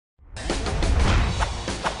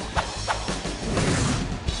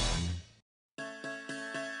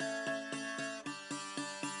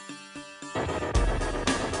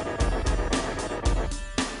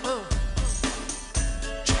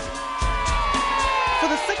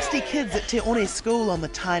60 kids at Te One School on the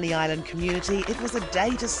tiny island community, it was a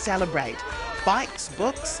day to celebrate. Bikes,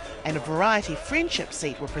 books and a variety friendship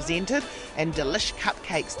seat were presented and delish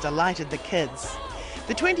cupcakes delighted the kids.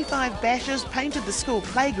 The 25 bashers painted the school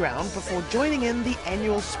playground before joining in the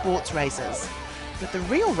annual sports races. But the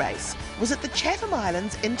real race was at the Chatham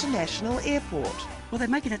Islands International Airport. Well, they're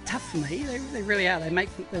making it tough for me. They really are.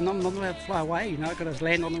 They're not allowed to fly away. You know, I've got to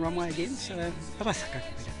land on the runway again. So, but I think I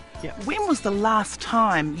can beat it. Yeah. When was the last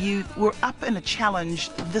time you were up in a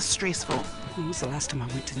challenge this stressful? When was the last time I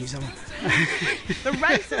went to New Zealand? The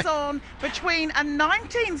race is on between a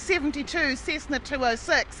 1972 Cessna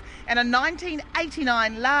 206 and a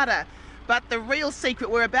 1989 Lada. But the real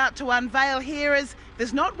secret we're about to unveil here is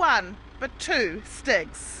there's not one, but two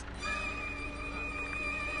Stigs.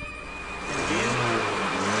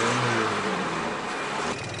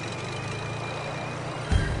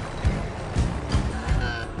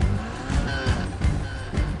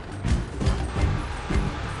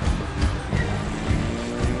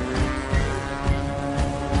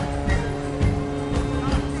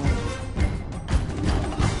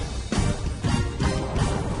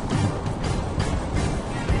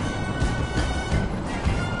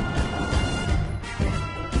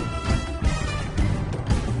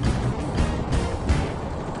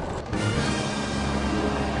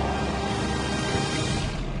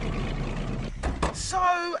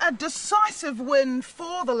 So, a decisive win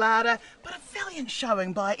for the Lada, but a valiant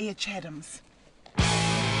showing by Air Chathams.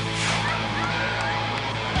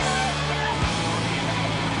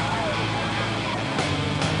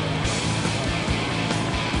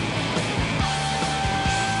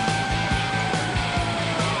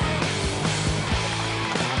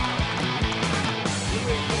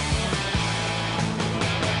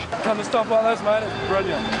 Come and stop like this, mate. It's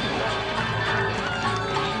brilliant.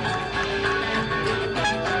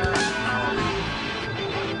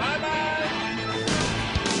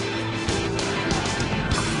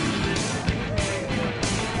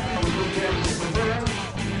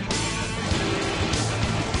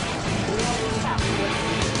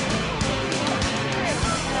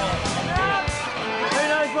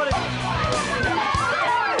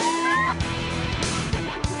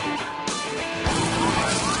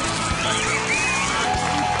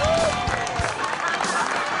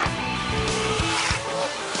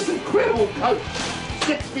 Incredible coach.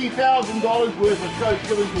 $60,000 worth of coach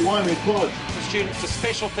given to Waimea College. For students to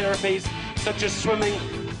special therapies such as swimming,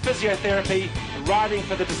 physiotherapy, riding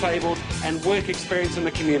for the disabled and work experience in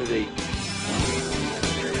the community.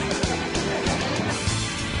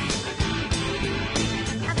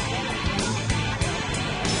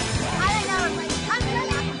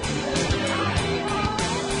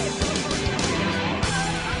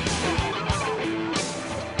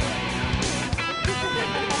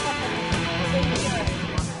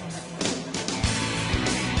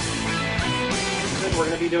 We're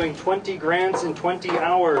going to be doing 20 grants in 20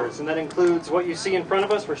 hours, and that includes what you see in front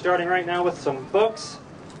of us. We're starting right now with some books.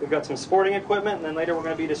 We've got some sporting equipment, and then later we're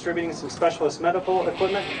going to be distributing some specialist medical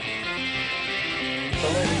equipment. So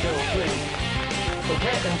ladies and gentlemen, please, the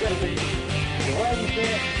grant is going to be the way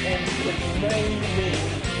grant, and it may mean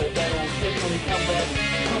that they will definitely come back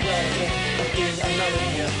again in another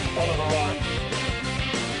year on the horizon.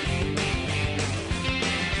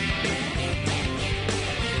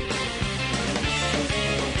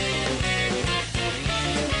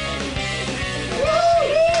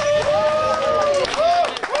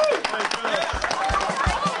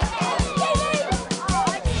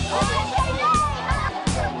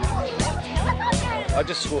 I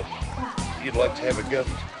just thought you'd like to have a gift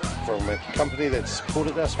from a company that's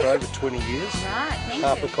supported us for over 20 years. Right, thank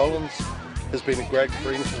Harper you. Collins has been a great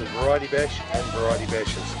friend to the Variety Bash and Variety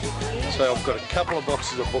Bashers. So I've got a couple of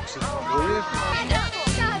boxes of books for you.